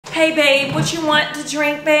Hey babe, what you want to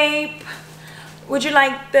drink, babe? Would you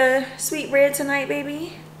like the sweet red tonight,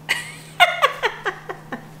 baby?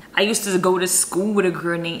 I used to go to school with a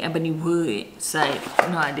girl named Ebony Wood. So,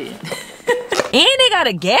 no, I didn't. And they got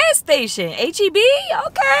a gas station. H.E.B?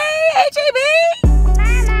 Okay, H.E.B.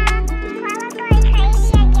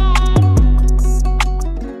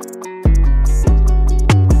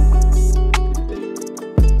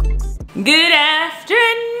 Good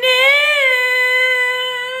afternoon.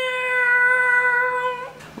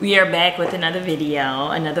 We are back with another video,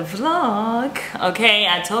 another vlog. Okay,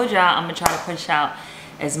 I told y'all I'm gonna try to push out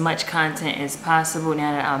as much content as possible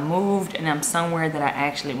now that I moved and I'm somewhere that I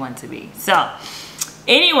actually want to be. So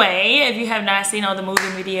anyway, if you have not seen all the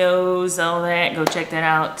moving videos, all that, go check that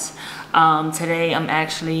out. Today I'm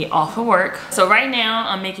actually off of work. So right now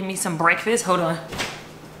I'm making me some breakfast. Hold on.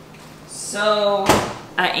 So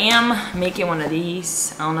I am making one of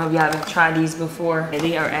these. I don't know if y'all have tried these before.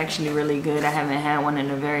 They are actually really good. I haven't had one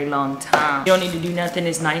in a very long time. You don't need to do nothing.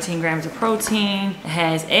 It's 19 grams of protein. It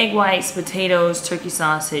has egg whites, potatoes, turkey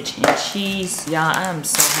sausage, and cheese. Y'all, I am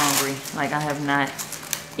so hungry. Like, I have not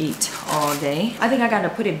eaten all day. I think I gotta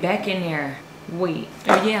put it back in there. Wait.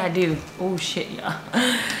 Oh yeah, I do. Oh shit, y'all.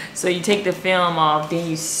 So you take the film off, then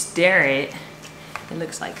you stir it. It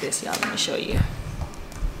looks like this, y'all. Let me show you.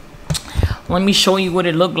 Let me show you what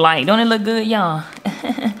it looked like. Don't it look good, y'all?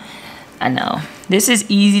 I know. This is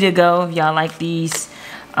easy to go if y'all like these.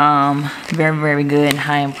 Very, very good and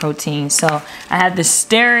high in protein. So I had to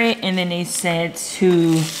stir it, and then they said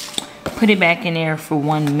to put it back in there for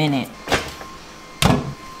 1 minute.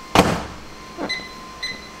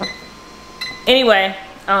 Anyway,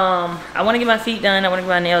 I want to get my feet done. I want to get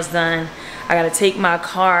my nails done. I got to take my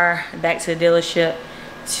car back to the dealership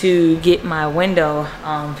to get my window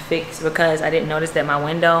fixed, because I didn't notice that my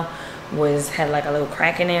window had like a little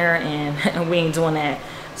crack in there, and we ain't doing that.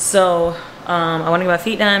 So I want to get my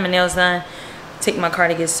feet done, my nails done, take my car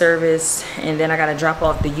to get serviced, and then I gotta drop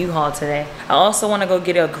off the U-Haul today. I also want to go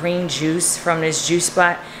get a green juice from this juice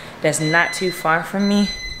spot that's not too far from me.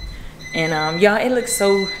 And y'all, it looks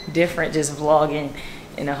so different just vlogging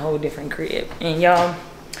in a whole different crib. And y'all,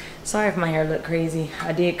 sorry if my hair look crazy.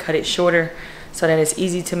 I did cut it shorter so that it's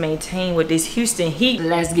easy to maintain with this Houston heat.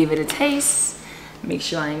 Let's give it a taste. Make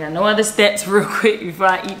sure I ain't got no other steps real quick before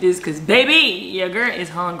I eat this, because baby, your girl is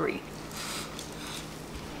hungry.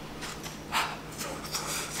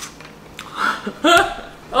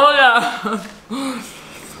 Oh yeah.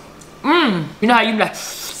 You know how you like,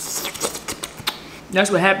 that's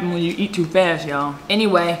what happens when you eat too fast, y'all.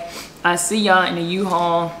 Anyway, I see y'all in the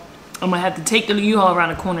U-Haul. I'm gonna have to take the U-Haul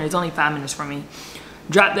around the corner. It's only 5 minutes from me.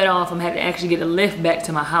 Drop that off. I'm gonna have to actually get a lift back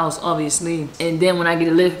to my house, obviously. And then when I get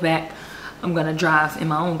a lift back, I'm gonna drive in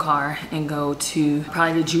my own car and go to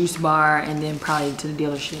probably the juice bar, and then probably to the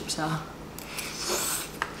dealership. So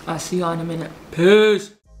I'll see y'all in a minute.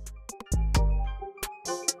 Peace.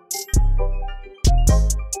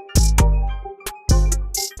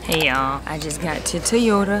 Hey y'all, I just got to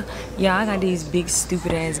Toyota. Y'all, I got these big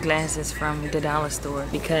stupid ass glasses from the dollar store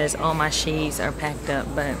because all my shades are packed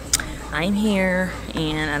up, but I'm here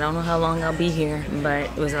and I don't know how long I'll be here, but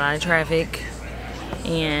it was a lot of traffic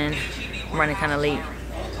and I'm running kind of late,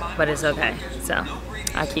 but it's okay. So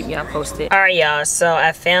I'll keep y'all posted. All right, y'all. So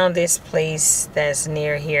I found this place that's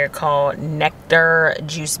near here called Nectar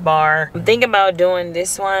Juice Bar. I'm thinking about doing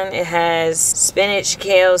this one. It has spinach,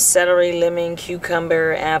 kale, celery, lemon,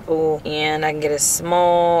 cucumber, apple, and I can get a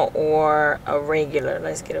small or a regular.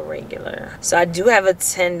 Let's get a regular. So I do have a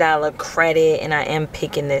 $10 credit, and I am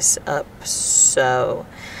picking this up. So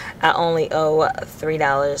I only owe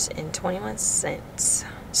 $3.21.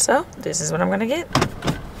 So this is what I'm gonna get.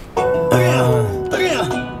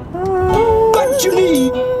 What you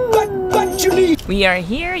need? What you need? We are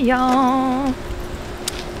here, y'all,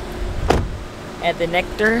 at the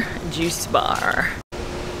Nectar Juice Bar.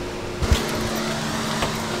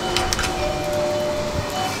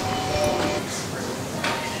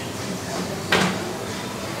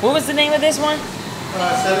 What was the name of this one?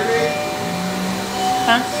 Celebrate.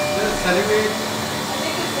 Huh? Celebrate.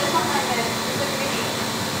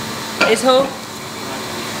 It's who?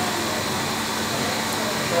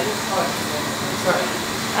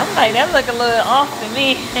 I'm like, that look a little off to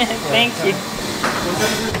me. Thank you.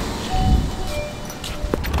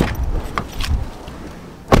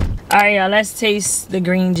 Alright, y'all, let's taste the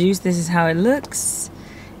green juice. This is how it looks.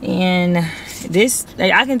 And this,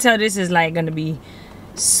 I can tell this is like gonna be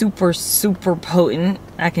super, super potent.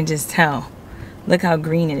 I can just tell. Look how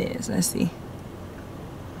green it is. Let's see.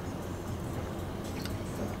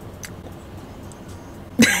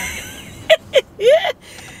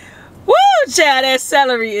 Woo, child. that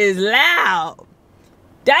celery is loud.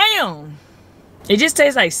 Damn. It just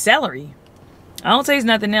tastes like celery. I don't taste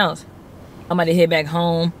nothing else. I'm about to head back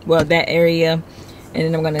home. Well, that area. And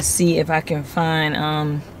then I'm going to see if I can find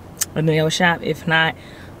a nail shop. If not,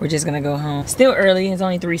 we're just going to go home. Still early. It's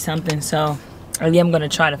only 3 something. So, early, I'm going to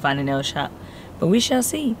try to find a nail shop. But we shall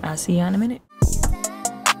see. I'll see you in a minute.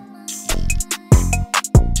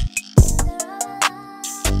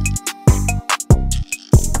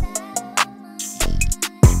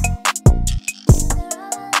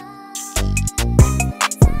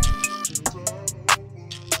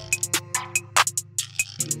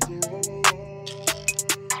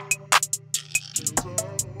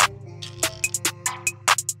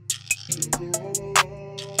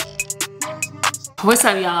 What's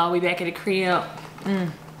up, y'all? We back at the crib.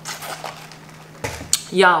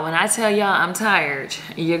 Y'all, when I tell y'all I'm tired,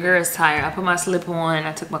 your girl's tired. I put my slip on,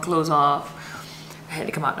 I took my clothes off. I had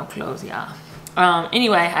to come out no clothes, y'all.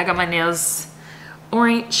 Anyway, I got my nails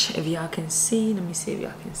orange, if y'all can see. Let me see if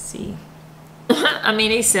y'all can see. I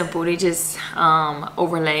mean, they simple. They just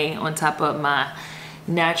overlay on top of my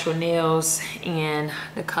natural nails, and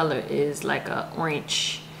the color is like a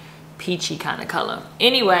orange peachy kind of color.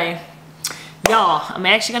 Anyway, y'all, I'm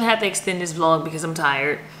actually gonna have to extend this vlog because I'm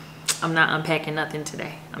tired. I'm not unpacking nothing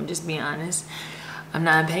today. I'm just being honest. I'm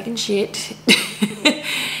not unpacking shit. It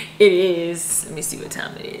is, let me see what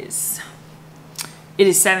time it is. It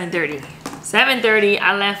is 7:30. 7:30,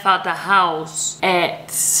 I left out the house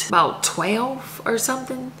at about 12 or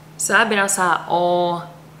something. So I've been outside all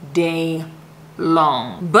day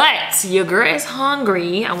long. But your girl is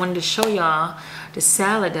hungry. I wanted to show y'all the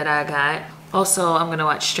salad that I got. Also, I'm gonna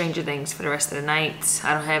watch Stranger Things for the rest of the night.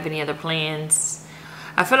 I don't have any other plans.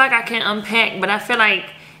 I feel like I can unpack, but I feel like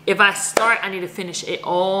if I start, I need to finish it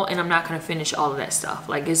all, and I'm not gonna finish all of that stuff.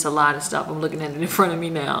 Like, it's a lot of stuff. I'm looking at it in front of me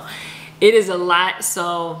now. It is a lot,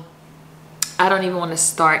 so I don't even want to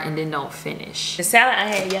start and then don't finish. The salad I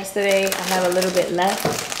had yesterday, I have a little bit left.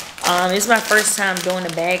 This is my first time doing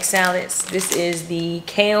the bag salads. This is the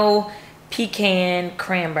kale pecan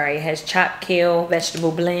cranberry. It has chopped kale,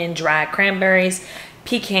 vegetable blend, dried cranberries,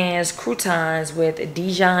 pecans, croutons with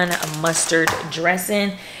Dijon mustard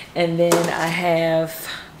dressing. And then I have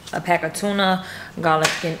a pack of tuna, garlic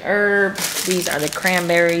and herb. These are the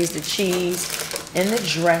cranberries, the cheese, and the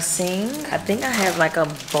dressing. I think I have like a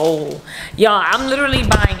bowl. Y'all, I'm literally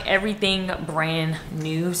buying everything brand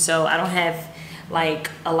new. So I don't have like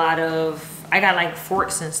a lot of, I got like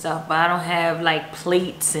forks and stuff, but I don't have like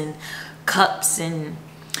plates and cups. And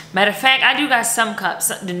matter of fact, I do got some cups,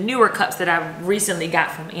 the newer cups that I recently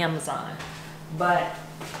got from Amazon. But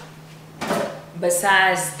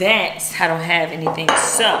besides that, I don't have anything.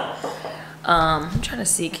 So I'm trying to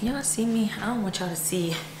see, can y'all see me? I don't want y'all to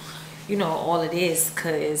see, you know, all of this,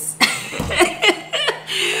 cause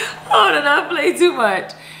oh, did I play too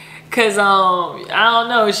much? Cause I don't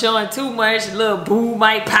know, showing too much, a little boo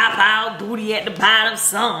might pop out, booty at the bottom,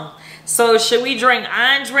 something. So should we drink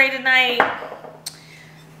Andre tonight?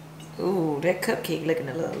 Ooh, that cupcake looking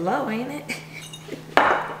a little low, ain't it?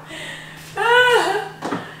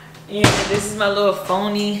 Yeah, this is my little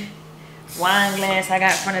phony wine glass I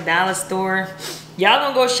got from the dollar store. Y'all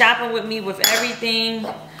gonna go shopping with me with everything.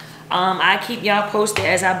 I keep y'all posted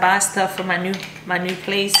as I buy stuff for my new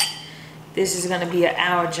place. This is gonna be an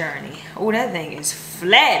hour journey. Oh, that thing is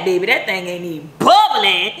flat, baby. That thing ain't even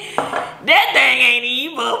bubbling. That thing ain't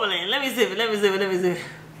even bubbling. Let me sip it, let me sip it, let me sip it.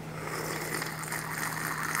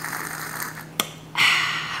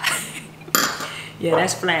 Yeah,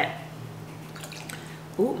 that's flat.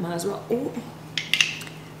 Ooh, might as well, ooh.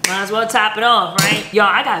 Might as well top it off, right? Y'all,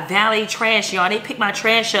 I got valet trash, y'all. They pick my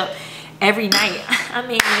trash up every night. I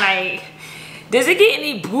mean, like, does it get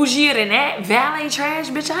any bougier than that? Valet trash?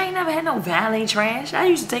 Bitch, I ain't never had no valet trash. I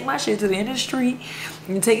used to take my shit to the end of the street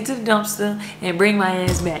and take it to the dumpster and bring my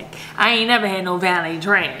ass back. I ain't never had no valet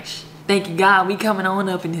trash. Thank you, God, we coming on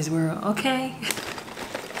up in this world, okay?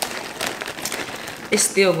 It's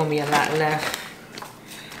still gonna be a lot left.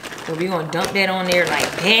 So we gonna dump that on there like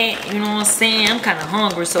that, you know what I'm saying? I'm kind of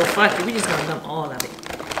hungry, so fuck it. We just gonna dump all of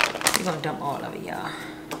it. We gonna dump all of it, y'all.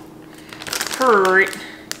 Hurt.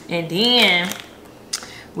 And then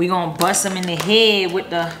we gonna bust them in the head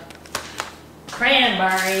with the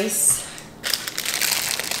cranberries.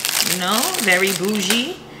 You know, very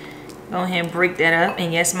bougie. Go ahead and break that up.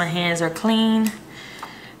 And yes, my hands are clean.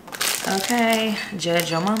 Okay,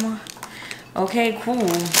 judge your mama. Okay,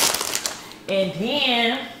 cool. And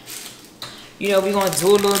then, you know, we're gonna do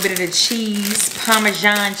a little bit of the cheese,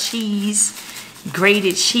 Parmesan cheese,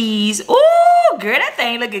 grated cheese. Ooh, girl, that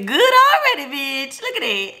thing looking good already, bitch. Look at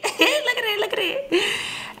it. Look at it, look at it.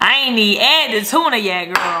 I ain't need add the tuna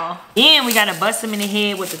yet, girl. And we gotta bust them in the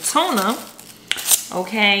head with the tuna.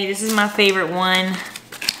 Okay, this is my favorite one.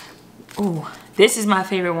 Ooh, this is my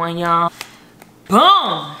favorite one, y'all.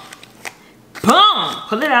 Boom. Boom.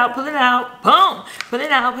 Pull it out, pull it out. Boom. Pull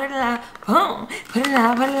it out, pull it out. Boom. Pull it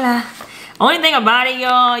out, pull it out. Only thing about it,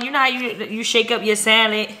 y'all, you know how you shake up your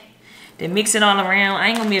salad, then mix it all around. I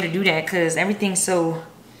ain't gonna be able to do that because everything's so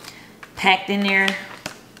packed in there.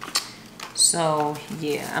 So,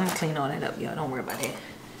 yeah, I'm gonna clean all that up, y'all. Don't worry about it.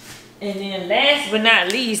 And then last but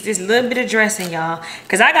not least, this little bit of dressing, y'all.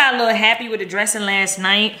 Because I got a little happy with the dressing last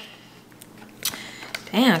night.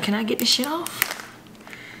 Damn, can I get this shit off?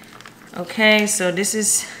 Okay, so this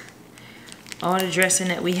is all the dressing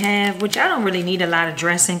that we have, which I don't really need a lot of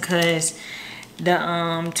dressing because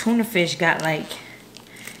the tuna fish got like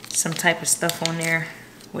some type of stuff on there,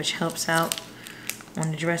 which helps out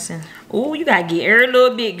on the dressing. Oh, you gotta get every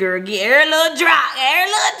little bit, girl. Get every little drop,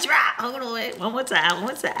 every little drop. Hold on, wait. One more time,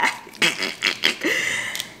 one more time.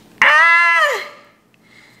 Ah!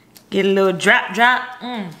 Get a little drop, drop.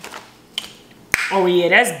 Oh yeah,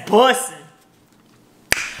 that's bussin'.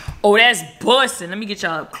 Oh, that's bussin'. Let me get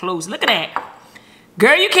y'all up close. Look at that.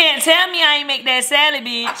 Girl, you can't tell me I ain't make that salad,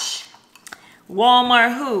 bitch.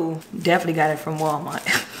 Walmart who? Definitely got it from Walmart.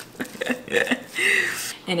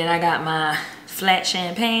 And then I got my flat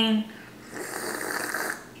champagne.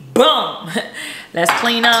 Boom. Let's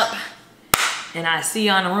clean up. And I see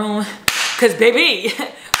you on the room. Cause baby,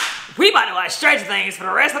 we about to watch Stranger Things for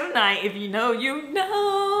the rest of the night. If you know, you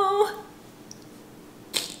know.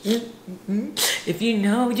 If you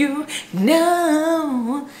know, you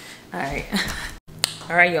know. Alright.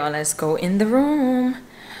 Alright, y'all, let's go in the room.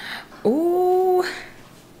 Ooh.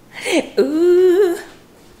 Ooh.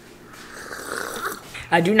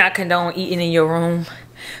 I do not condone eating in your room,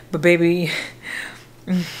 but baby,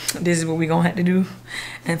 this is what we gonna have to do.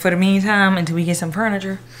 And for the meantime, until we get some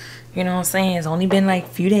furniture, you know what I'm saying? It's only been like a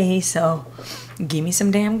few days, so give me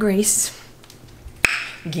some damn grace.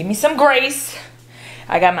 Give me some grace.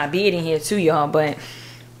 I got my bed in here too, y'all, but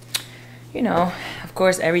you know, of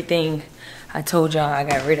course, everything I told y'all I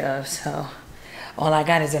got rid of, so all I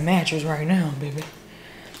got is a mattress right now, baby.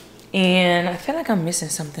 And I feel like I'm missing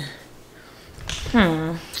something.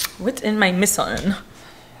 What am I missing?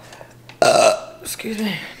 Excuse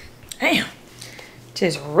me. Damn.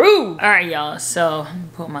 Just rude. All right, y'all. So, I'm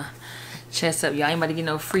gonna put my chest up. Y'all ain't about to get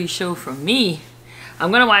no free show from me.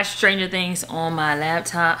 I'm gonna watch Stranger Things on my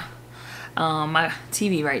laptop. My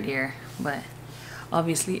TV right there. But,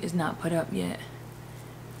 obviously, it's not put up yet.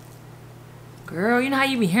 Girl, you know how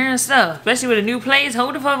you be hearing stuff. Especially with a new place.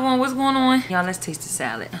 Hold the fuck on. What's going on? Y'all, let's taste the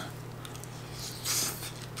salad.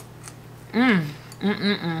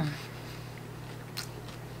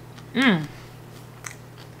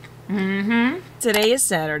 Today is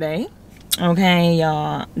Saturday. Okay,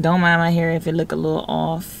 y'all, don't mind my hair if it look a little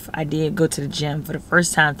off. I did go to the gym for the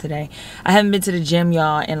first time today. I haven't been to the gym,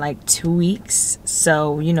 y'all, in like 2 weeks.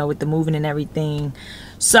 So, you know, with the moving and everything.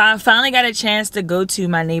 So I finally got a chance to go to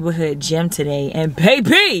my neighborhood gym today. And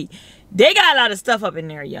baby, they got a lot of stuff up in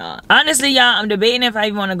there, y'all. Honestly, y'all, I'm debating if I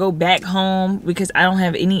even want to go back home because I don't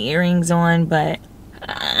have any earrings on, but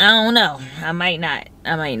I don't know. I might not.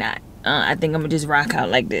 I might not. I think I'm gonna just rock out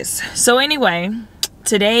like this. So anyway,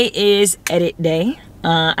 today is edit day.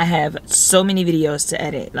 I have so many videos to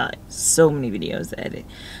edit, like so many videos to edit.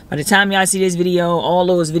 By the time y'all see this video, all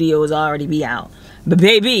those videos will already be out. But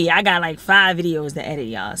baby, I got like 5 videos to edit,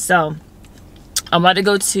 y'all. So I'm about to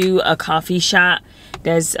go to a coffee shop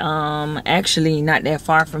that's actually not that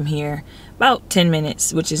far from here, about 10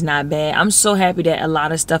 minutes, which is not bad. I'm so happy that a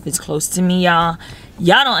lot of stuff is close to me, y'all.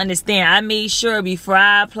 Y'all don't understand. I made sure before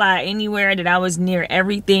I applied anywhere that I was near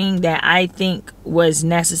everything that I think was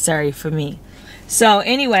necessary for me. So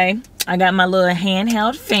anyway, I got my little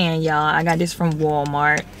handheld fan, y'all. I got this from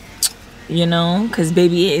Walmart, you know, because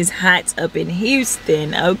baby, it is hot up in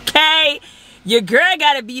Houston, okay? Your girl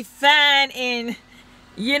gotta be fine and,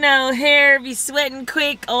 you know, hair be sweating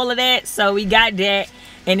quick, all of that. So we got that.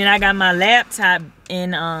 And then I got my laptop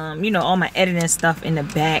and, you know, all my editing stuff in the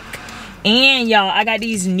back. And y'all, I got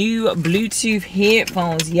these new Bluetooth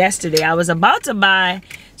headphones yesterday. I was about to buy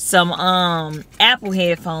some Apple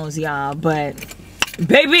headphones, y'all, but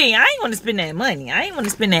baby, I ain't want to spend that money. I ain't want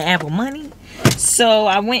to spend that Apple money. So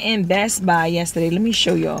I went in Best Buy yesterday. Let me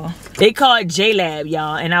show y'all. They call it J-Lab,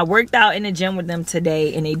 y'all, and I worked out in the gym with them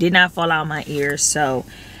today, and they did not fall out my ears. So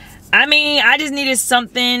I mean, I just needed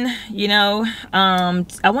something, you know.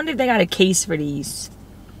 I wonder if they got a case for these.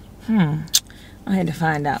 I had to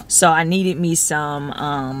find out. So I needed me some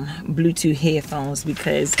Bluetooth headphones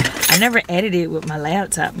because I never edited with my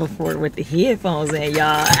laptop before with the headphones in,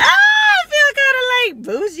 y'all. I feel kind of like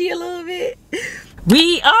bougie a little bit.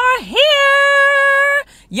 We are here.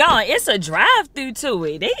 Y'all, it's a drive-through to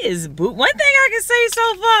it. They is one thing I can say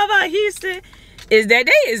so far about Houston is that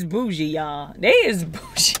they is bougie, y'all. They is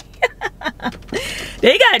bougie.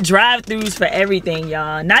 They got drive-throughs for everything,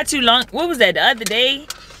 y'all. Not too long. What was that? The other day,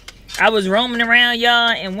 I was roaming around,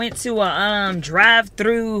 y'all, and went to a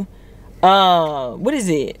drive-through. What is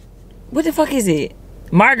it? What the fuck is it?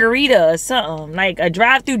 Margarita or something. Like a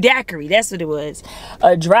drive-through daiquiri. That's what it was.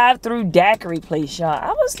 A drive-through daiquiri place, y'all.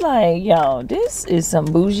 I was like, yo, this is some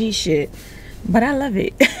bougie shit. But I love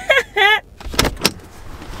it.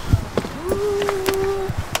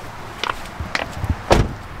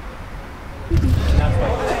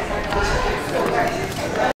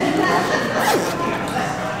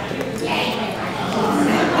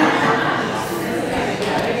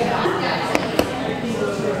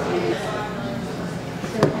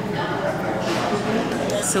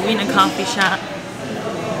 So we in a coffee shop.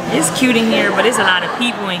 It's cute in here, but there's a lot of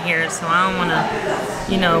people in here, so I don't want to,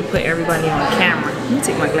 you know, put everybody on camera. Let me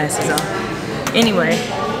take my glasses off. Anyway,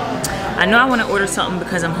 I know I want to order something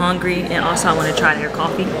because I'm hungry, and also I want to try their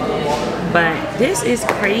coffee. But this is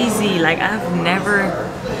crazy. Like, I've never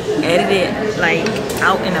edited like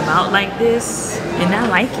out and about like this, and I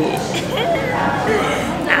like it.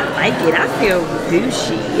 I like it. I feel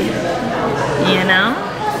bougie, you know.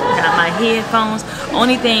 Got my headphones.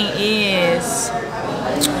 Only thing is,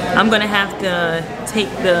 I'm gonna have to take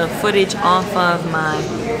the footage off of my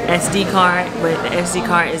SD card, but the SD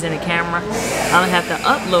card is in the camera. I'm gonna have to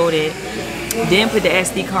upload it, then put the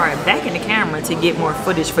SD card back in the camera to get more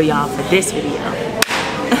footage for y'all for this video.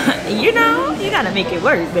 You know, you gotta make it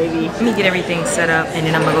work, baby. Let me get everything set up, and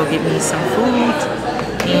then I'm gonna go get me some food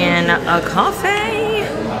and a coffee.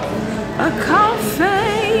 A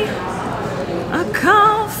coffee. A coffee.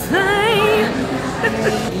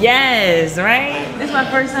 Yes, right? This is my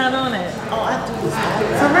first time doing it. Oh, I do this all the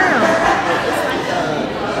For time. real? It's like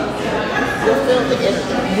you feel the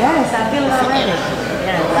energy. Yes, I feel it already.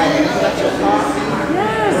 Yes. Like you got your coffee.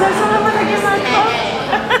 Yes, that's what I'm gonna get my coffee.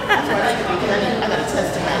 That's what I do because I got to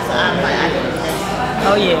test tonight, so I'm like, I need to test.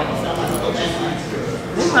 Oh yeah.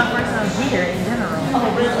 This is my first time here in general. Oh,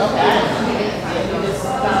 really? Okay.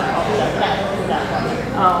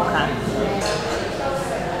 Oh, okay.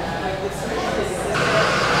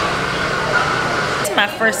 My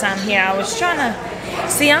first time here. I was trying to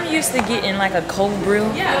see, I'm used to getting like a cold brew,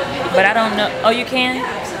 but I don't know. Oh, you can?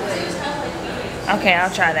 Okay, I'll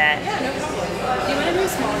try that. Yeah, no problem. Do you want to do a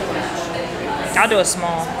small or large? I'll do a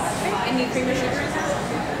small. Okay. And need cream or sugar?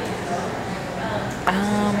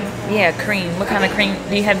 Yeah, cream. What kind of cream?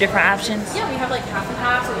 Do you have different options? Yeah, we have like half and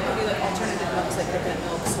half, so we can do like alternative milks like coconut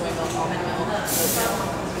milk, soy milk, almond milk, oat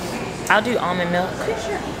milk. I'll do almond milk. Okay,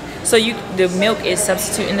 sure. So the milk is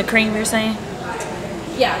substituting the cream, you're saying?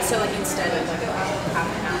 Yeah, so like instead of like half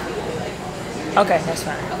and half, we can do like. Okay, that's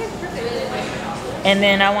fine. Okay, perfect. And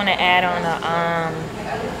then I want to add on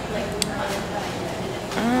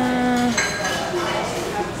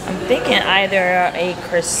I'm thinking either a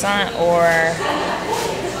croissant or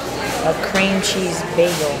a cream cheese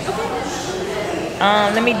bagel.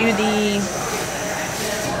 Let me do the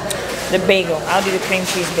bagel. I'll do the cream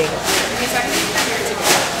cheese bagel. Okay, so I can leave that here too.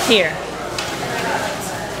 Here.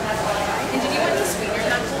 And did you want the sweetener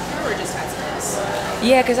not cold brew or just as it is?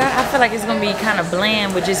 Yeah, because I feel like it's going to be kind of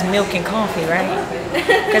bland with just milk and coffee, right?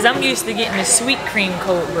 Because I'm used to getting the sweet cream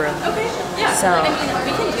cold brew. Okay, yeah. So, I mean,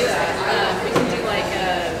 we can do that. We can do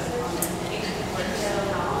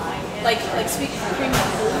like sweet cream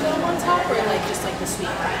cold foam on top, or like just like the sweet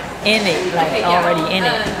cream. in it, like Okay, already in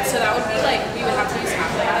it. So that would be like, we would have to use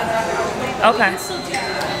half of that. Okay. We can still do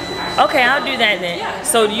that. Okay, I'll do that then. Yeah.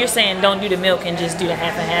 So you're saying don't do the milk and just do the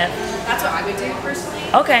half and half? That's what I would do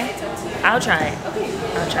personally. Okay, It's up to you. I'll try it. Okay.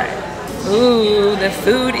 I'll try it. Ooh, the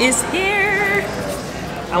food is here.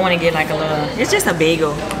 I want to get like a little, it's just a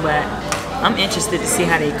bagel, but I'm interested to see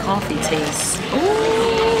how their coffee tastes. Ooh.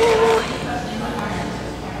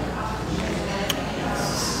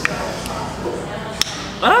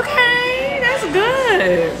 Okay, that's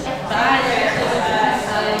good.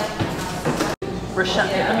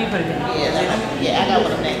 Rashaya, let me put it in. Yeah, I got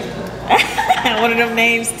one of them. One of them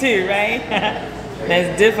names too, right?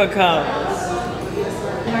 That's difficult.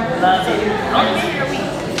 Love it. Only been here a week.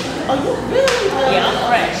 Oh, you really good? Yeah, I'm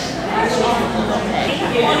fresh.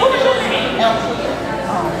 Okay. What was your name? Oh,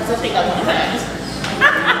 so I think I want that.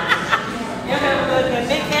 You have a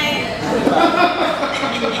nickname?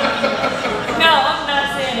 No, I'm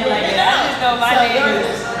not saying it like that. I just know No, my name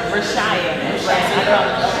is Rashaya.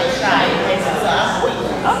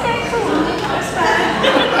 Okay, cool. That's fine.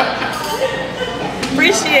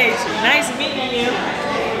 Appreciate you. Nice meeting you.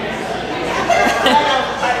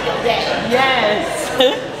 Yes.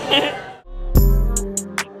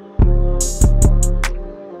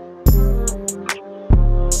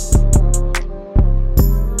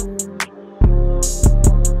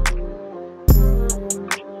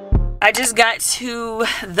 I just got to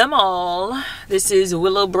the mall. This is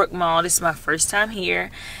Willowbrook Mall. This is my first time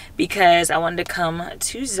here because I wanted to come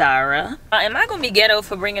to Zara. Am I gonna be ghetto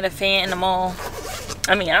for bringing a fan in the mall?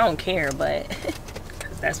 I mean, I don't care, but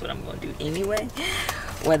that's what I'm gonna do anyway,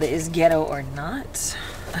 whether it's ghetto or not.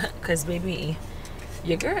 Cause baby,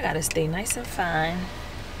 your girl gotta stay nice and fine.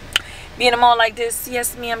 Be in a mall like this.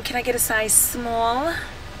 Yes, ma'am. Can I get a size small?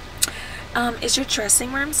 Is your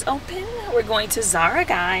dressing rooms open? We're going to Zara,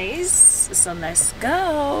 guys. So let's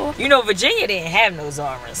go. You know, Virginia didn't have no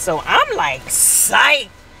Zara. So I'm like psyched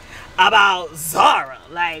about Zara.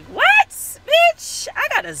 Like, what? Bitch, I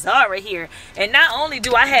got a Zara here. And not only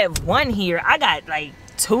do I have one here, I got like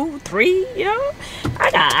 2, 3, you know?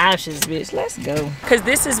 I got options, bitch. Let's go. Because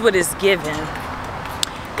this is what it's giving.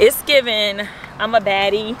 It's giving, I'm a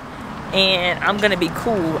baddie and I'm going to be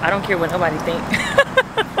cool. I don't care what nobody think.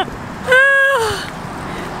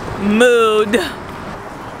 Mood.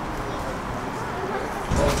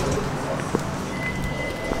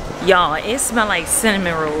 Y'all, it smells like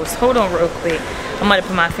cinnamon rolls. Hold on real quick. I'm gonna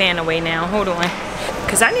put my fan away now. Hold on.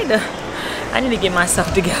 Cause I need to get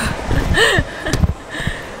myself together.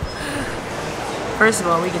 First of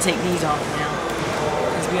all, we can take these off now.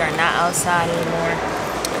 Because we are not outside anymore.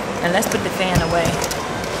 And let's put the fan away.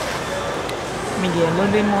 Let me get a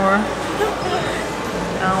little bit more.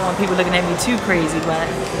 I don't want people looking at me too crazy, but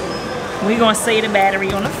we're gonna save the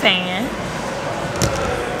battery on the fan.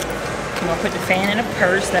 I'm gonna put the fan in a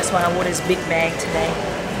purse. That's why I wore this big bag today.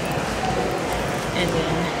 And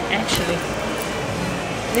then, actually,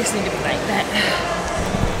 this need to be like that.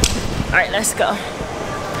 All right, let's go.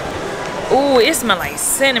 Ooh, it smells like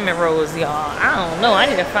cinnamon rolls, y'all. I don't know. I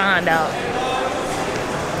need to find out.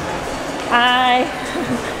 Hi.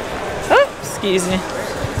 Oh, excuse me.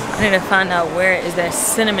 I need to find out where is that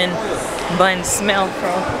cinnamon bun smell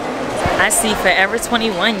from. I see Forever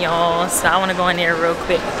 21, y'all. So I want to go in there real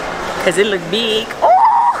quick because it look big. Oh!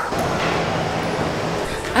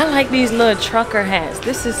 I like these little trucker hats.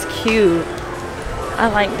 This is cute. I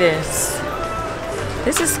like this.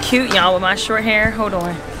 This is cute, y'all, with my short hair. Hold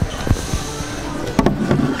on.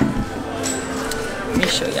 Let me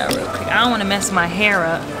show y'all real quick. I don't want to mess my hair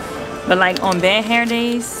up. But like on bad hair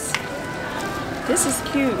days, this is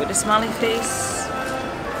cute with the smiley face.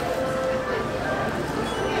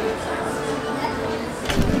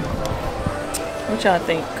 What y'all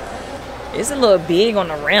think? It's a little big on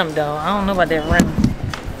the rim though. I don't know about that rim.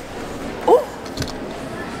 Ooh!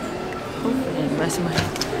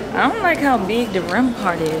 I don't like how big the rim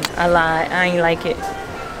part is. I lied. I ain't like it.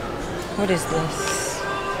 What is this?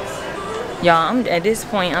 Y'all, at this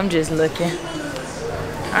point, I'm just looking.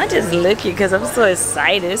 I just looking because I'm so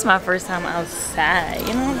excited. It's my first time outside.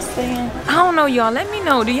 You know what I'm saying? I don't know, y'all. Let me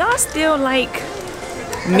know. Do y'all still like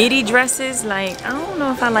midi dresses? Like, I don't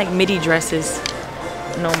know if I like midi dresses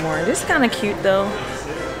no more. This is kind of cute though,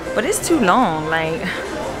 but it's too long. Like,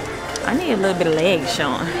 I need a little bit of leg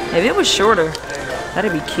showing. If it was shorter,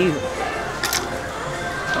 that'd be cute.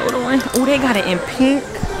 Hold on. Oh, they got it in pink.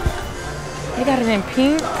 They got it in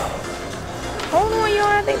pink. Hold on, y'all.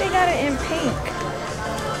 I think they got it in pink.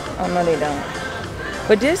 Oh, no, they don't.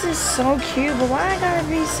 But this is so cute. But why I gotta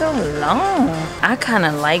be so long? I kind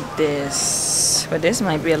of like this, but this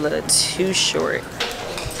might be a little too short.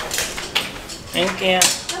 Thank you.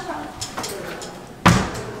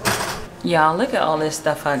 Y'all, look at all this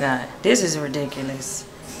stuff I got. This is ridiculous.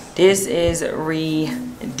 This is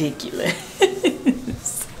ridiculous.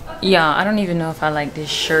 Y'all, I don't even know if I like this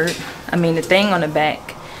shirt. I mean, the thing on the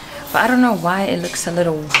back. But I don't know why it looks a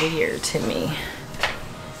little weird to me.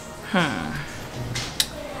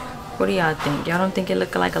 What do y'all think? Y'all don't think it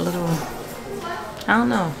look like a little, I don't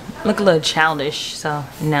know, look a little childish? So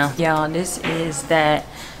no. Y'all, this is that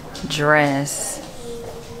dress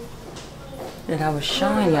that I was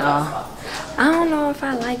showing y'all. I don't know if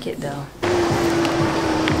I like it though.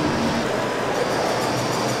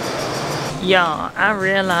 Y'all, I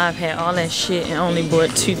realized I had all that shit and only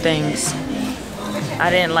bought 2 things. I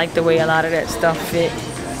didn't like the way a lot of that stuff fit.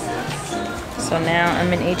 So now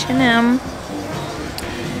I'm in H&M,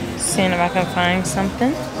 seeing if I can find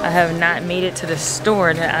something. I have not made it to the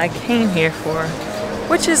store that I came here for,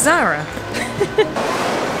 which is Zara.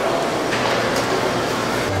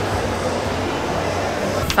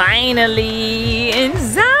 finally in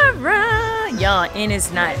Zara. Y'all, and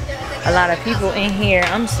it's not a lot of people in here.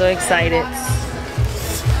 I'm so excited.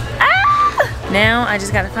 Ah! Now I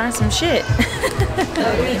just gotta find some shit.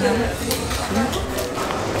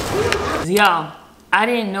 Y'all, I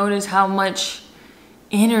didn't notice how much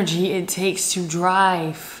energy it takes to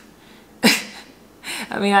drive.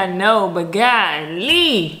 I mean, I know, but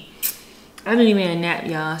golly, I didn't even nap,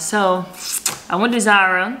 y'all. So I went to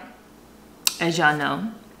Zara, as y'all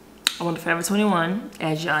know. I went to Forever 21,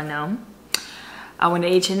 as y'all know. I went to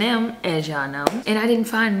H&M, as y'all know. And I didn't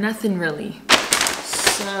find nothing really.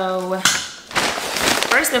 So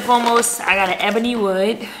first and foremost, I got an ebony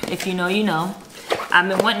wood. If you know, you know. I've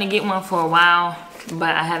been wanting to get one for a while,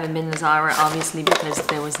 but I haven't been to Zara, obviously, because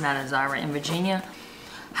there was not a Zara in Virginia.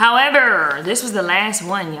 However, this was the last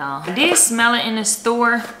one, y'all. I did smell it in the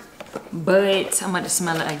store, but I'm about to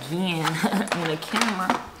smell it again on the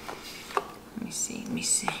camera. Let me see, let me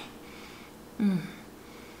see.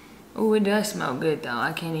 Oh, it does smell good though.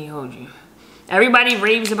 I can't even hold you. Everybody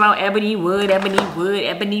raves about ebony wood, ebony wood,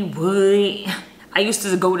 ebony wood. I used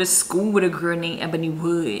to go to school with a girl named Ebony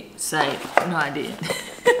Wood. It's like, no, I didn't.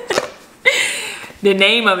 The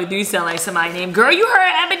name of it do sound like somebody named, girl, you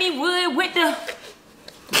heard Ebony Wood with the...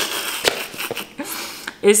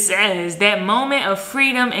 It says, that moment of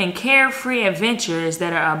freedom and carefree adventures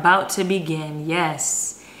that are about to begin.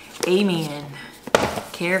 Yes, amen.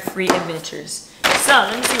 Carefree adventures. So,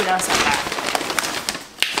 let me see what else I got.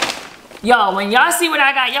 Y'all, when y'all see what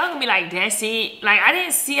I got, y'all gonna be like, that's it. Like, I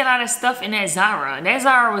didn't see a lot of stuff in that Zara. That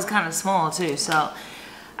Zara was kind of small too, so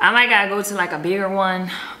I might gotta go to like a bigger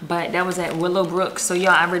one, but that was at Willowbrook. So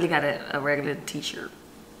y'all, I really got a regular t-shirt.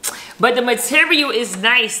 But the material is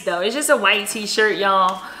nice though. It's just a white t-shirt,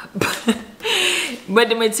 y'all. But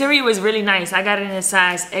the material is really nice. I got it in a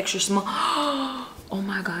size extra small. Oh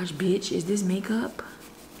my gosh, bitch, is this makeup?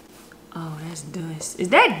 Oh, that's dust. Is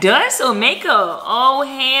that dust or makeup? Oh,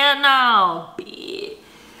 hell no, bitch.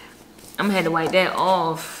 I'm gonna have to wipe that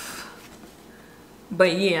off.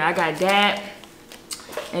 But yeah, I got that.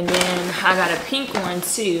 And then I got a pink one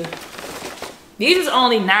too. These is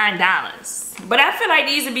only $9. But I feel like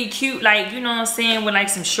these would be cute, like, you know what I'm saying, with like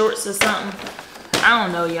some shorts or something. I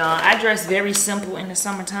don't know, y'all. I dress very simple in the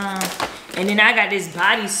summertime. And then I got this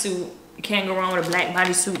bodysuit. Can't go wrong with a black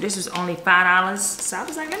bodysuit. This was only $5. So I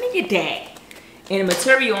was like, let me get that. And the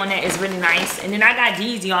material on that is really nice. And then I got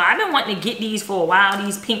these, y'all. I've been wanting to get these for a while.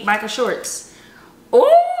 These pink biker shorts.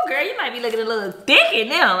 Oh, girl, you might be looking a little thick in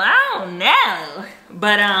them. I don't know.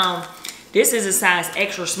 But this is a size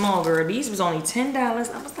extra small, girl. These was only $10. I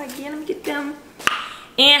was like, yeah, let me get them.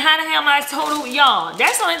 And how the hell my total, y'all?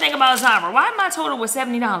 That's the only thing about Zara. Why my total was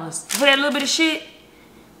 $70 for that little bit of shit?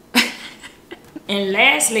 And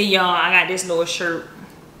lastly, y'all, I got this little shirt.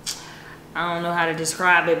 I don't know how to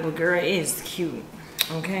describe it, but girl, it's cute.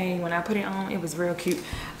 Okay, when I put it on, it was real cute.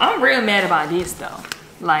 I'm real mad about this though.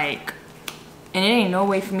 Like, and it ain't no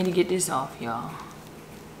way for me to get this off, y'all.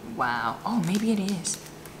 Wow. Oh, maybe it is.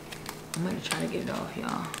 I'm gonna try to get it off,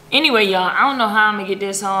 y'all. Anyway, y'all, I don't know how I'm gonna get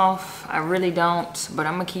this off. I really don't, but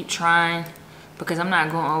I'm gonna keep trying because I'm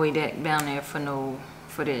not going all the way down there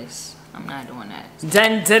for this. I'm not doing that.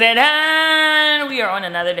 Dun, dun, dun, dun. We are on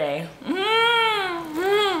another day.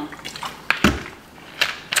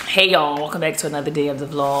 Hey y'all, welcome back to another day of the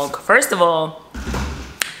vlog. First of all,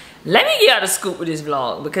 let me get y'all the scoop with this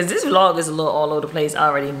vlog because this vlog is a little all over the place. I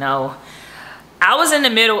already know. I was in the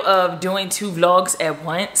middle of doing 2 vlogs at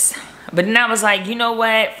once, but then I was like, you know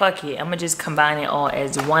what? Fuck it. I'm gonna just combine it all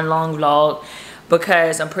as one long vlog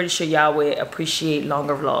because I'm pretty sure y'all would appreciate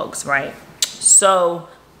longer vlogs, right? So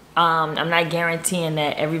I'm not guaranteeing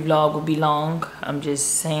that every vlog will be long. I'm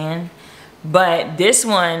just saying. But this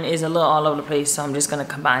one is a little all over the place, so I'm just gonna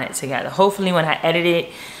combine it together. Hopefully when I edit it,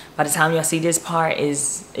 by the time y'all see this part,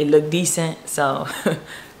 it look decent. So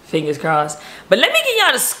fingers crossed. But let me get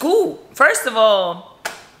y'all the scoop. First of all,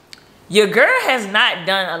 your girl has not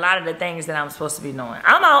done a lot of the things that I'm supposed to be doing.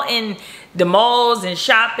 I'm out in the malls and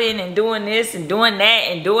shopping and doing this and doing that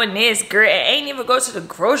and doing this. Girl, I ain't even go to the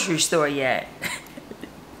grocery store yet.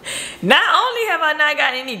 Not only have I not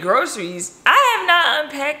got any groceries, I have not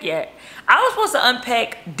unpacked yet. I was supposed to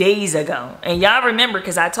unpack days ago. And y'all remember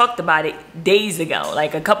because I talked about it days ago.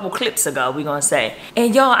 Like a couple clips ago, we gonna say.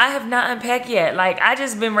 And y'all, I have not unpacked yet. Like I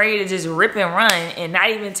just been ready to just rip and run and not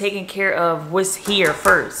even taking care of what's here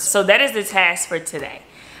first. So that is the task for today.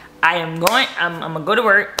 I'm gonna go to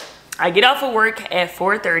work. I get off of work at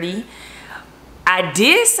 4:30. I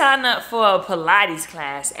did sign up for a Pilates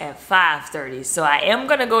class at 5:30. So I am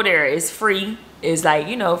gonna go there. It's free. It's like,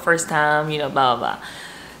 you know, first time, you know, blah, blah, blah.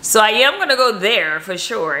 So I am gonna go there for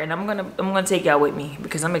sure, and I'm gonna take y'all with me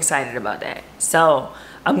because I'm excited about that. So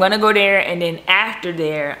I'm gonna go there, and then after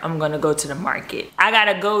there, I'm gonna go to the market. I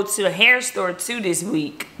gotta go to a hair store too this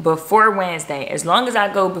week before Wednesday. As long as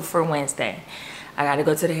I go before Wednesday, I gotta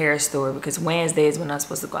go to the hair store because Wednesday is when I'm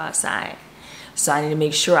supposed to go outside. So I need to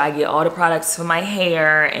make sure I get all the products for my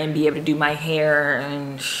hair and be able to do my hair.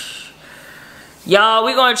 And y'all,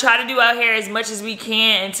 we're gonna try to do our hair as much as we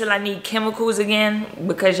can until I need chemicals again,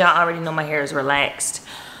 because y'all already know my hair is relaxed.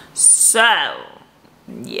 So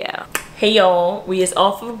yeah. Hey y'all, we is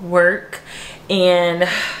off of work, and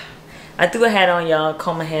I threw a hat on, y'all,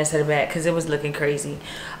 comb my hair to the back because it was looking crazy.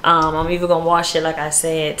 I'm either gonna wash it like I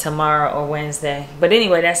said tomorrow or Wednesday. But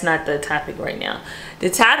anyway, that's not the topic right now. The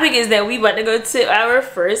topic is that we about to go to our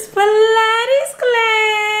first Pilates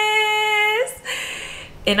class,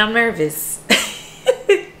 and I'm nervous.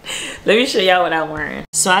 Let me show y'all what I'm wearing.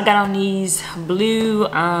 So I got on these blue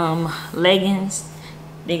leggings.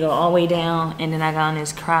 They go all the way down, and then I got on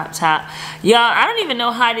this crop top. Y'all, I don't even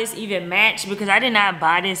know how this even matched because I did not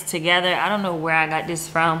buy this together. I don't know where I got this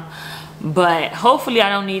from, but hopefully I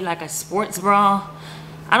don't need like a sports bra.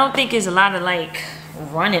 I don't think it's a lot of like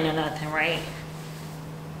running or nothing, right?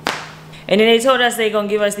 And then they told us they're gonna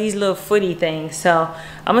give us these little footy things. So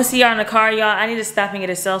I'm gonna see y'all in the car, y'all. I need to stop and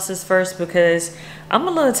get a Celsius first because I'm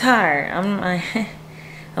a little tired. I'm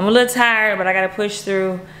a little tired, but I gotta push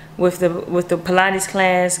through with the Pilates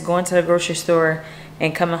class, going to the grocery store,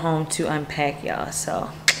 and coming home to unpack, y'all.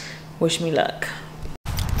 So wish me luck.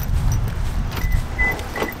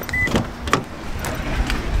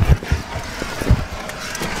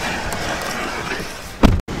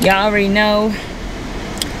 Y'all already know.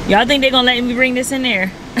 Y'all think they're gonna let me bring this in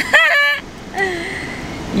there?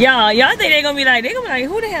 y'all think they're gonna be like,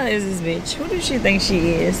 who the hell is this bitch? Who does she think she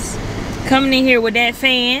is? Coming in here with that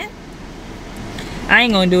fan. I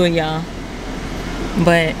ain't gonna do it, y'all,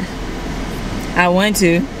 but I want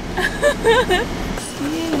to.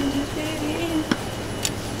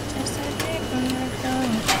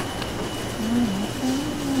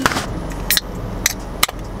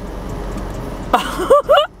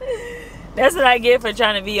 That's what I get for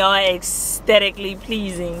trying to be all aesthetically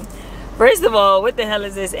pleasing. First of all, what the hell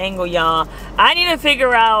is this angle, y'all? I need to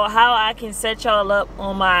figure out how I can set y'all up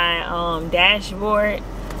on my dashboard.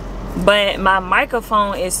 But my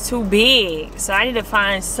microphone is too big, so I need to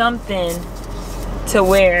find something to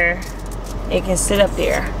where it can sit up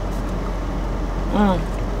there.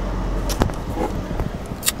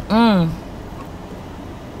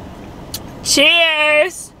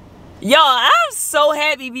 Cheers! Y'all, I'm so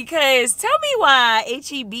happy because tell me why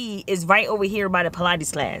H.E.B is right over here by the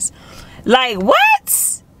Pilates class. Like,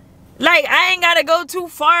 what? Like, I ain't gotta go too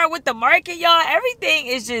far with the market, y'all. Everything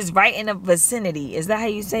is just right in the vicinity. Is that how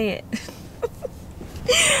you say it?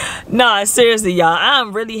 Nah, seriously, y'all.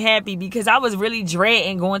 I'm really happy because I was really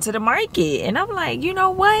dreading going to the market. And I'm like, you know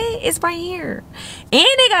what? It's right here. And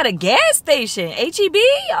they got a gas station. H.E.B?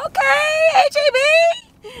 Okay, H.E.B.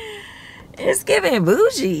 It's giving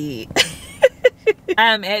bougie.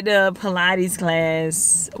 I'm at the Pilates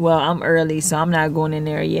class. Well, I'm early, so I'm not going in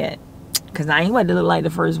there yet. Cause I ain't about to look like the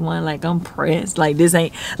first one. Like I'm pressed. Like this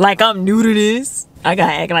ain't like I'm new to this. I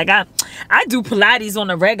gotta act like I do Pilates on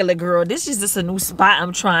a regular, girl. This is just a new spot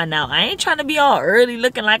I'm trying out. I ain't trying to be all early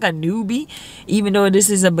looking like a newbie, even though this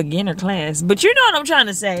is a beginner class. But you know what I'm trying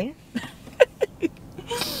to say.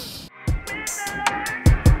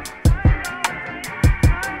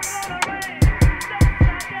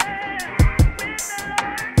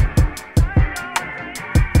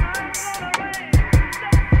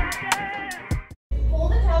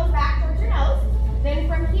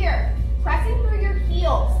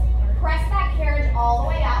 Press that carriage all the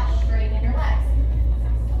way out, straighten your legs.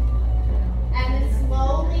 And then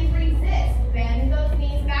slowly resist. Bend those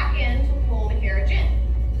knees back in to pull the carriage in.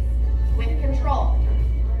 With control.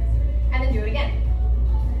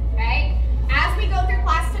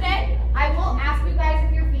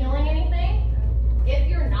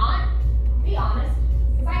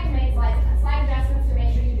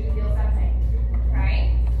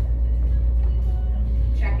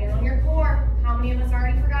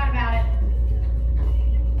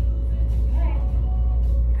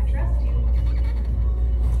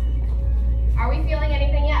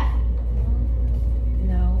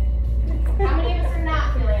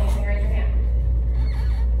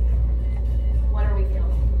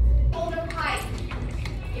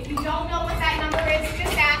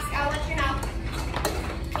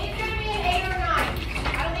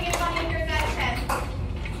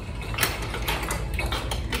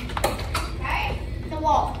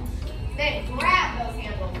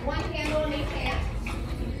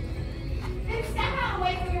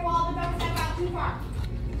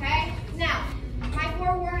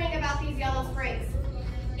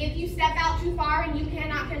 you step out too far and you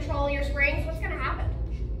cannot control your springs, what's gonna happen?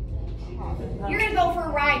 You're gonna go for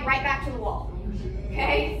a ride right back to the wall,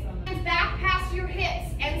 okay? Hands back past your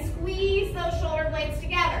hips and squeeze those shoulder blades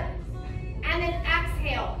together. And then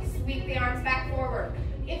exhale, sweep the arms back forward.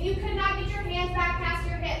 If you could not get your hands back past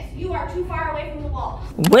your hips, you are too far away from the wall.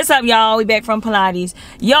 What's up, y'all? We back from Pilates.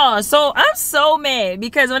 Y'all, so I'm so mad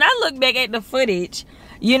because when I look back at the footage,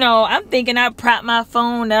 you know, I'm thinking I propped my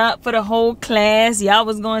phone up for the whole class. Y'all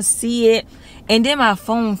was going to see it. And then my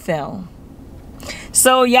phone fell.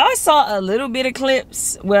 So y'all saw a little bit of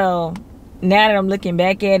clips. Well, now that I'm looking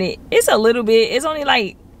back at it, it's a little bit. It's only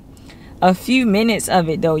like a few minutes of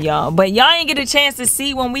it though, y'all. But y'all ain't get a chance to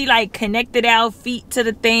see when we like connected our feet to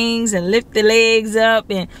the things and lift the legs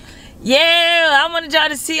up. And yeah, I wanted y'all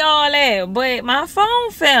to see all that. But my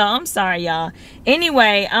phone fell. I'm sorry, y'all.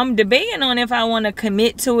 Anyway, I'm debating on if I want to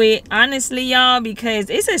commit to it. Honestly, y'all, because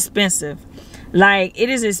it's expensive. Like, it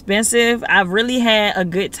is expensive. I've really had a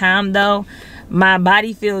good time though. My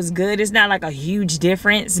body feels good. It's not like a huge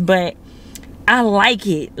difference, but I like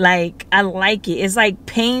it. Like, I like it. It's like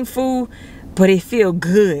painful, but it feel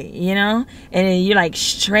good, you know? And then you're like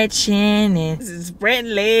stretching and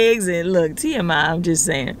spreading legs and look, TMI, I'm just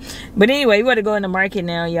saying. But anyway, we got to go in the market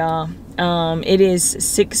now, y'all. It is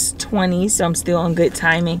 6:20, so I'm still on good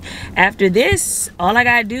timing. After this, all I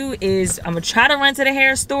gotta do is I'm gonna try to run to the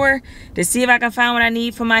hair store to see if I can find what I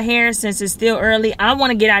need for my hair since it's still early. I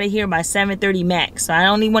want to get out of here by 7:30 max, so I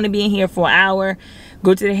only want to be in here for an hour.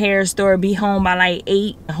 Go to the hair store, be home by like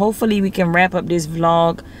 8. Hopefully we can wrap up this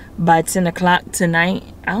vlog by 10 o'clock tonight.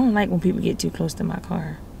 I don't like when people get too close to my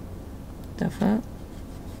car. The fuck?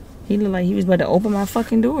 He looked like he was about to open my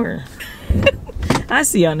fucking door. I'll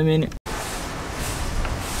see y'all in a minute.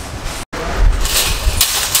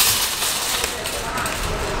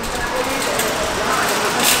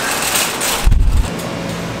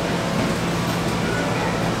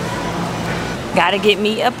 Gotta get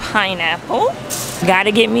me a pineapple.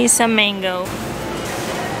 Gotta get me some mango.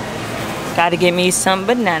 Gotta get me some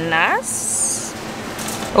bananas.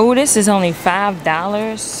 Oh, this is only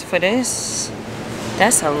 $5 for this.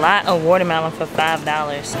 That's a lot of watermelon for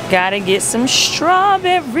 $5. Gotta get some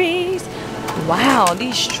strawberries. Wow,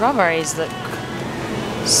 these strawberries look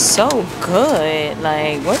so good.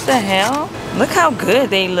 Like, what the hell? Look how good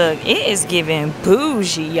they look. It is giving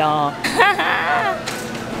bougie, y'all.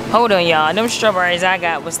 Hold on, y'all. Them strawberries I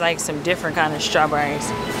got was like some different kind of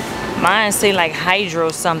strawberries. Mine say like hydro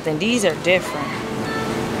something. These are different.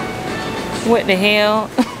 What the hell?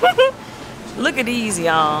 Look at these,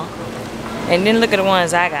 y'all. And then look at the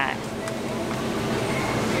ones I got.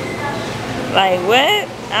 Like, what?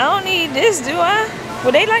 I don't need this, do I?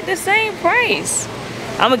 Well, they like the same price.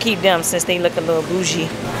 I'm gonna keep them since they look a little bougie.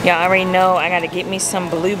 Y'all already know I gotta get me some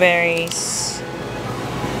blueberries.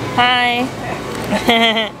 Hi.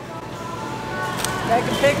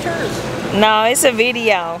 Taking pictures? No, it's a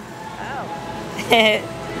video. Oh. There's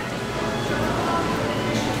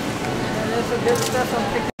some good stuff on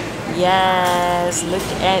pictures. Yes, look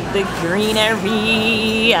at the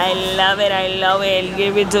greenery. I love it, I love it.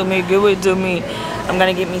 Give it to me, give it to me. I'm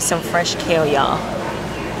gonna get me some fresh kale, y'all.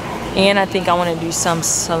 And I think I wanna do some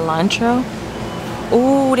cilantro.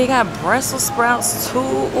 Ooh, they got Brussels sprouts too.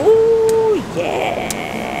 Ooh, yes.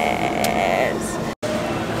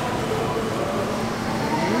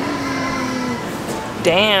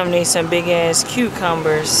 Damn, they some big ass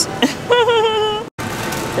cucumbers.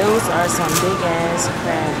 Those are some big ass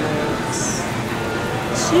crab legs.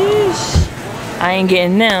 Sheesh. I ain't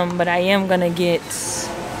getting them, but I am gonna get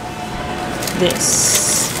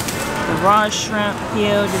this. The raw shrimp,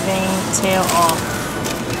 peel the vein, tail off.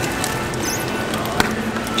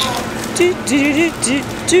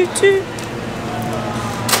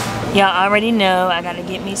 Y'all already know I gotta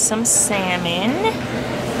get me some salmon.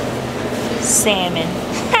 Salmon.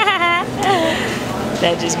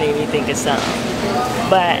 That just made me think of something.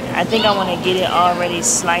 But I think I want to get it already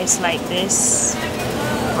sliced like this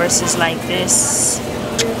versus like this.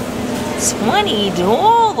 $20.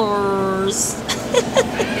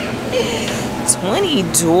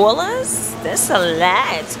 $20? That's a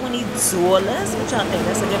lot. $20. What y'all think?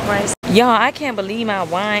 That's a good price? Y'all, I can't believe my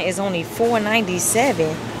wine is only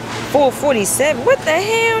 $4.97. $4.47. What the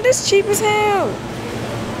hell? That's cheap as hell.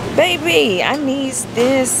 Baby, I need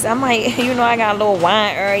this. I might, you know, I got a little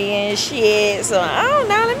wine area and shit. So, I don't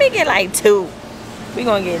know. Let me get like 2. We're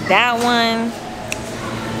going to get that one.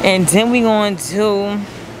 And then we're going to,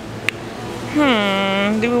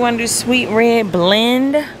 do we want to do sweet red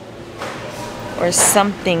blend? Or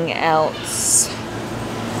something else?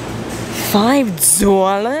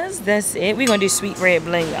 $5? That's it. We're going to do sweet red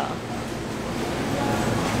blend, y'all.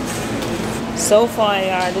 So far,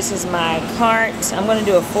 y'all, this is my cart. I'm gonna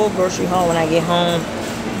do a full grocery haul when I get home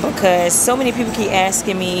because so many people keep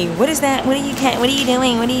asking me, what is that? What are you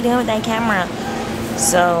doing? What are you doing with that camera?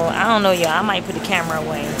 So I don't know, y'all. I might put the camera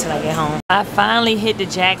away until I get home. I finally hit the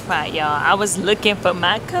jackpot, y'all. I was looking for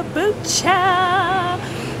my kombucha.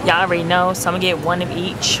 Y'all already know, so I'm gonna get one of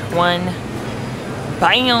each. One.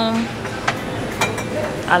 Bam.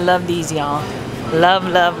 I love these, y'all. Love,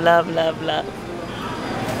 love, love, love, love.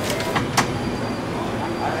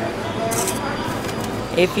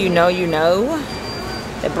 If you know, you know.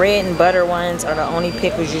 The bread and butter ones are the only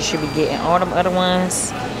pickles you should be getting. All them other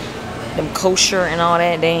ones, them kosher and all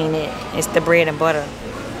that, they ain't it. It's the bread and butter.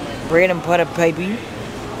 Bread and butter, baby.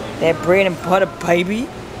 That bread and butter, baby.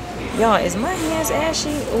 Y'all, is my hands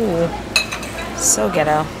ashy? Ooh, so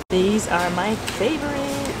ghetto. These are my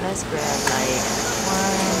favorite. Let's grab like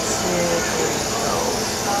 1, 2, 3,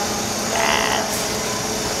 4,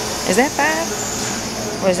 5. Is that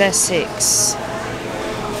 5? Or is that 6?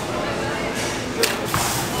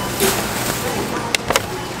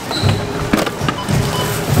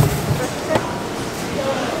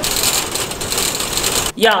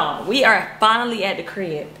 Y'all, we are finally at the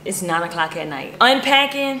crib. It's 9 o'clock at night.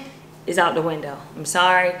 Unpacking is out the window. I'm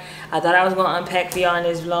sorry. I thought I was gonna unpack for y'all in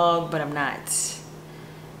this vlog, but I'm not.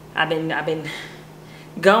 I've been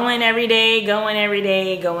going every day, trying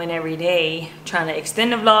to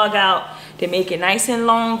extend the vlog out to make it nice and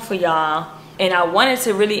long for y'all. And I wanted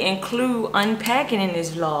to really include unpacking in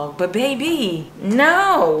this vlog, but baby,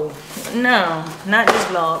 no, not this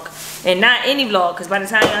vlog. And not any vlog, because by the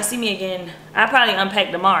time y'all see me again, I'll probably unpack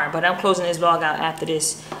tomorrow. But I'm closing this vlog out after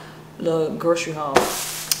this little grocery haul.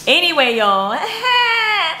 Anyway, y'all,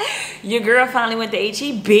 your girl finally went to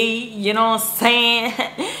H.E.B. You know what I'm saying?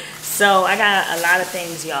 So I got a lot of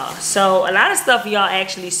things, y'all. So a lot of stuff y'all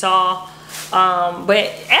actually saw. But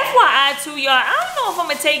FYI too, y'all, I don't know if I'm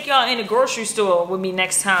gonna take y'all in the grocery store with me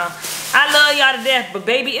next time. I love y'all to death, but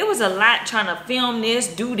baby, it was a lot trying to film this,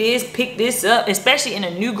 do this, pick this up, especially in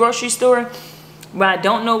a new grocery store where I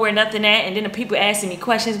don't know where nothing at, and then the people asking me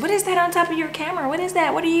questions. What is that on top of your camera? What is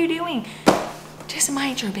that? What are you doing? Just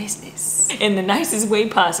mind your business. In the nicest way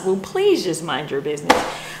possible, please just mind your business.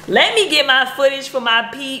 Let me get my footage for my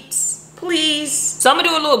peeps. Please. So I'm gonna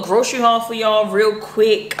do a little grocery haul for y'all real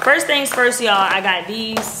quick. First things first, y'all, I got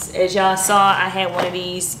these. As y'all saw, I had one of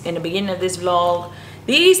these in the beginning of this vlog.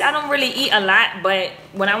 These, I don't really eat a lot, but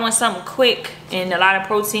when I want something quick and a lot of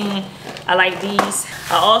protein, I like these.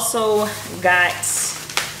 I also got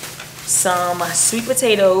some sweet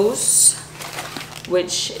potatoes,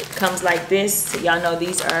 which comes like this. Y'all know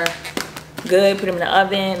these are good. Put them in the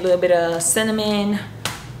oven, a little bit of cinnamon,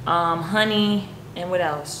 honey, and what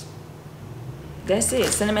else? That's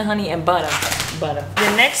it. Cinnamon, honey, and butter. The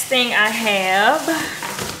next thing I have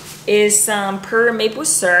is some pure maple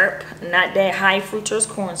syrup. Not that high fructose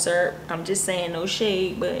corn syrup. I'm just saying, no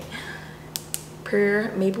shade, but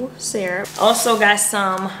pure maple syrup. Also got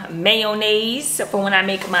some mayonnaise for when I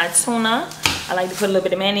make my tuna. I like to put a little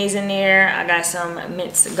bit of mayonnaise in there. I got some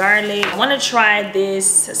minced garlic. I want to try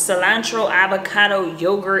this cilantro avocado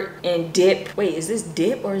yogurt and dip. Wait, is this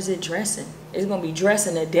dip or is it dressing? It's gonna be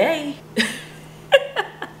dressing today.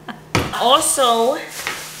 Also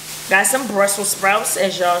got some Brussels sprouts.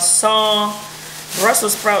 As y'all saw,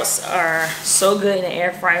 Brussels sprouts are so good in the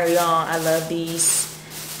air fryer, y'all. I love these.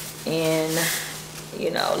 And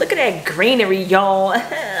you know, look at that greenery, y'all.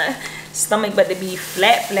 Stomach about to be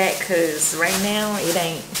flat because right now it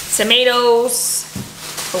ain't. Tomatoes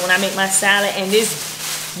for when I make my salad. And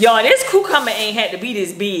this, y'all, this cucumber ain't had to be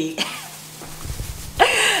this big.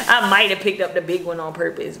 I might have picked up the big one on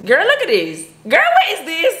purpose. Girl, look at this. Girl, what is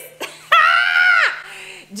this?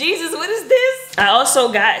 Jesus, what is this? I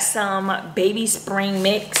also got some baby spring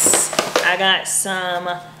mix. I got some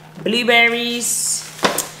blueberries.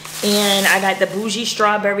 And I got the bougie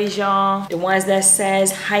strawberries, y'all. The ones that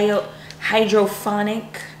says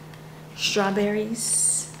hydroponic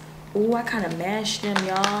strawberries. Ooh, I kind of mashed them,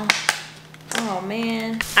 y'all. Oh,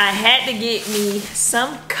 man. I had to get me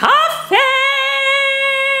some coffee.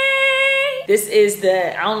 This is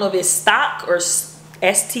the, I don't know if it's stock or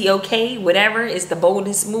STOK, whatever. It's the bold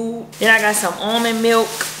and smooth. Then I got some almond milk.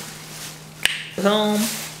 Boom.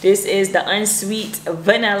 This is the unsweet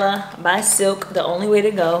vanilla by Silk, the only way to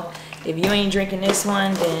go. If you ain't drinking this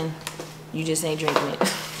one, then you just ain't drinking it.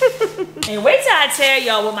 And wait till I tell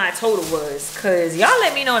y'all what my total was, cause y'all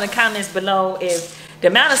let me know in the comments below if the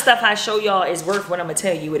amount of stuff I show y'all is worth what I'm gonna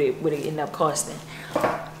tell you what it ended up costing.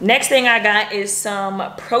 Next thing I got is some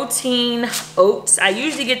protein oats. I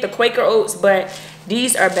usually get the Quaker oats, but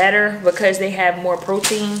these are better because they have more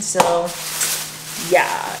protein. So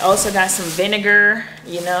Yeah, also got some vinegar,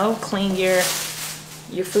 you know, clean your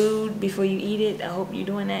food before you eat it. I hope you're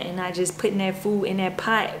doing that and not just putting that food in that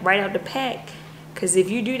pot right out the pack. Because if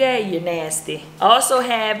you do that, you're nasty. I also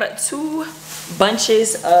have 2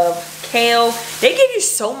 bunches of kale. They give you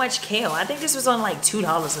so much kale. I think this was on like $2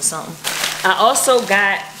 or something. I also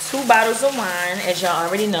got 2 bottles of wine, as y'all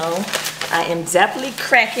already know. I am definitely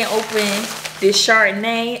cracking open this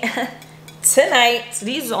Chardonnay tonight. So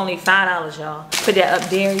these are only $5, y'all. Put that up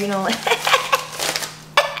there, you know.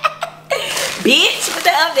 Bitch, put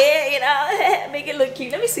that up there, you know. Make it look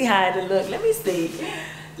cute. Let me see how it look. Let me see.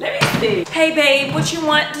 Let me see. Hey, babe, what you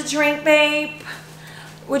want to drink, babe?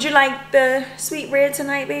 Would you like the sweet red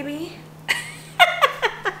tonight, baby?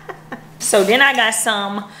 So then I got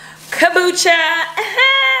some kombucha.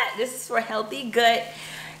 This is for healthy gut.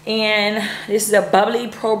 And this is a bubbly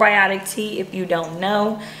probiotic tea, if you don't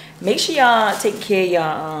know. Make sure y'all take care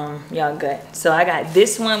of y'all gut. So I got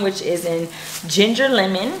this one, which is in ginger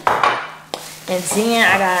lemon. And then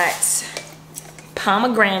I got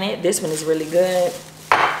pomegranate. This one is really good.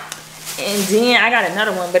 And then I got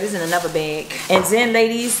another one, but it's in another bag. And then,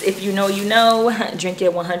 ladies, if you know, you know, drink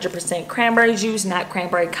your 100% cranberry juice, not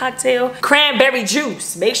cranberry cocktail. Cranberry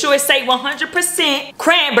juice. Make sure it say 100%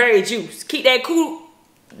 cranberry juice. Keep that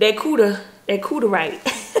cooter right.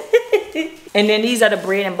 And then these are the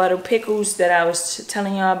bread and butter pickles that I was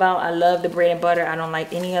telling y'all about. I love the bread and butter. I don't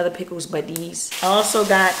like any other pickles but these. I also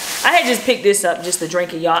got, I had just picked this up just to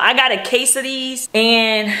drink it, y'all. I got a case of these.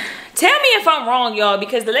 And tell me if I'm wrong, y'all,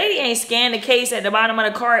 because the lady ain't scanned the case at the bottom of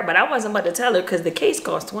the cart, but I wasn't about to tell her because the case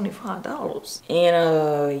cost $25.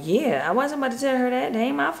 And yeah, I wasn't about to tell her that. That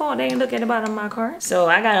ain't my fault. They ain't look at the bottom of my cart. So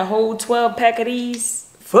I got a whole 12 pack of these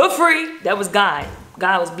for free. That was God.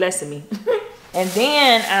 God was blessing me. And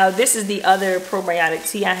then this is the other probiotic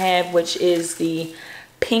tea I have, which is the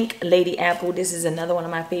pink lady apple. This is another one of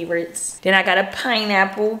my favorites. Then I got a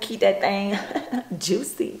pineapple. Keep that thing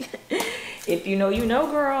juicy. If you know, you know,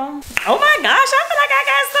 girl. Oh my gosh, I feel like I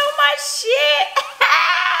got so much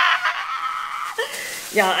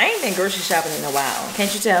shit. Y'all, I ain't been grocery shopping in a while.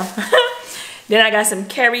 Can't you tell? Then I got some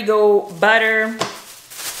Kerrygold butter.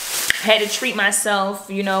 Had to treat myself,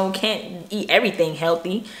 you know, can't eat everything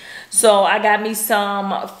healthy. So I got me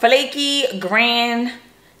some flaky grand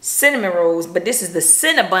cinnamon rolls, but this is the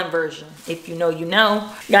Cinnabon version. If you know, you know.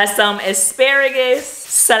 Got some asparagus,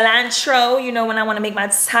 cilantro, you know, when I want to make my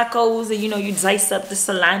tacos, and you know, you dice up the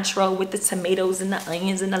cilantro with the tomatoes and the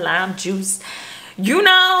onions and the lime juice. You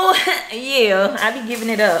know, yeah, I be giving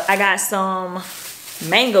it up. I got some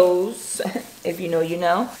mangoes, if you know, you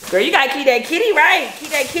know. Girl, you gotta keep that kitty right.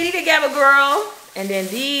 Keep that kitty together, girl. And then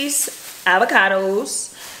these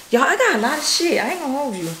avocados. Y'all, I got a lot of shit. I ain't gonna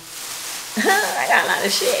hold you. I got a lot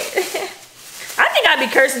of shit. I think I be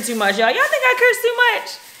cursing too much, y'all. Y'all think I curse too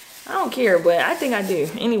much? I don't care, but I think I do.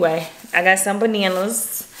 Anyway, I got some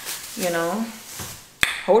bananas, you know.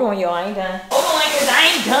 Hold on, y'all. I ain't done. Hold on, because I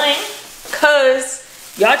ain't done. Because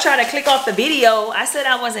y'all try to click off the video. I said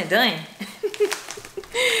I wasn't done.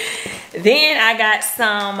 Then I got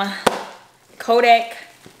some Kodiak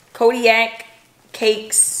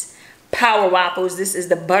cakes. Power waffles. This is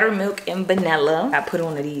the buttermilk and vanilla. I put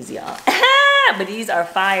one of these, y'all. But these are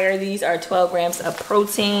fire. These are 12 grams of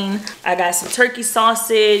protein. I got some turkey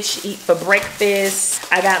sausage, eat for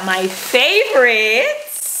breakfast. I got my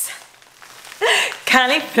favorites.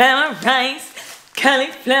 Cauliflower rice,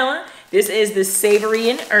 cauliflower. This is the savory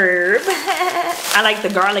and herb. I like the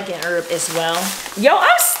garlic and herb as well. Yo,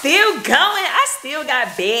 I'm still going. I still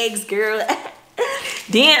got bags, girl.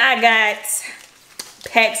 Then I got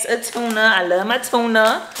packs of tuna. I love my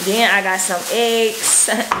tuna. Then I got some eggs,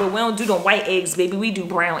 but we don't do the white eggs, baby. We do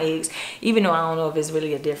brown eggs. Even though I don't know if it's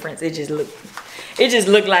really a difference. It just look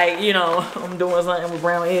like, you know, I'm doing something with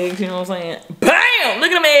brown eggs. You know what I'm saying? Bam!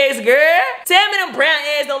 Look at them eggs, girl. Tell me them brown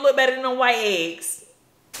eggs don't look better than them white eggs.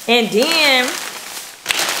 And then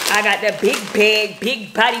I got the big bag,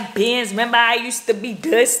 big body bins. Remember I used to be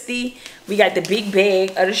dusty? We got the big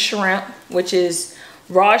bag of the shrimp, which is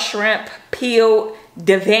raw shrimp, peeled,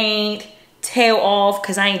 deveined, tail off,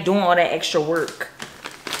 because I ain't doing all that extra work.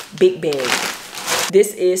 Big bag.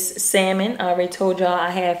 This is salmon. I already told y'all I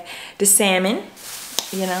have the salmon,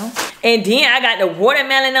 you know. And then I got the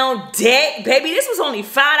watermelon on deck. Baby, this was only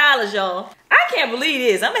 $5, y'all. I can't believe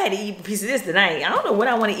this. I'm gonna have to eat a piece of this tonight. I don't know what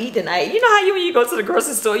I want to eat tonight. You know how when you go to the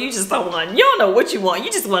grocery store, you just don't want, you don't know what you want.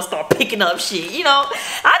 You just want to start picking up shit, you know.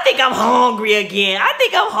 I think I'm hungry again. I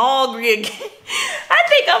think I'm hungry,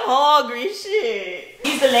 shit.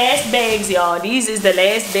 These are the last bags, y'all. These is the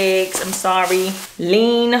last bags. I'm sorry.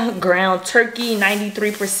 Lean ground turkey,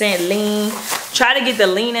 93% lean. Try to get the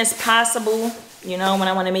leanest possible. you know, when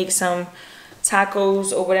I want to make some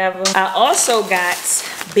tacos or whatever. I also got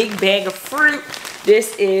big bag of fruit.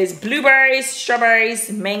 This is blueberries,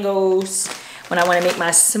 strawberries, mangoes when I want to make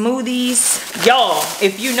my smoothies. Y'all,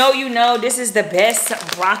 if you know, you know, this is the best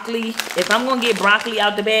broccoli. If I'm gonna get broccoli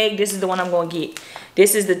out the bag, this is the one I'm gonna get.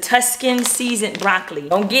 This is the Tuscan seasoned broccoli.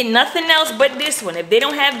 Don't get nothing else but this one. If they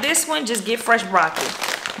don't have this one, just get fresh broccoli.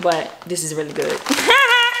 But this is really good.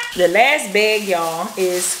 The last bag, y'all,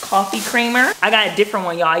 is coffee creamer. I got a different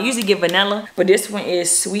one, y'all. I usually get vanilla, but this one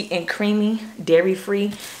is sweet and creamy, dairy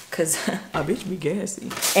free, cause I bitch be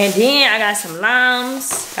gassy. And then I got some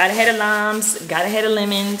limes. Got a head of limes, got a head of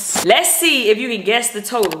lemons. Let's see if you can guess the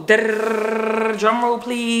total. Drum roll,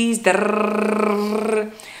 please.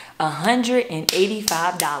 $185.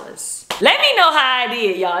 Let me know how I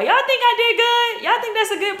did, y'all. Y'all think I did good? Y'all think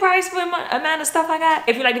that's a good price for the amount of stuff I got?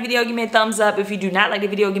 If you like the video, give me a thumbs up. If you do not like the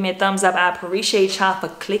video, give me a thumbs up. I appreciate y'all for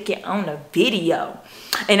clicking on the video.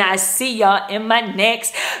 And I see y'all in my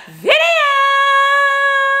next video.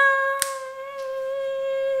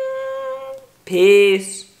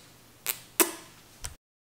 Peace.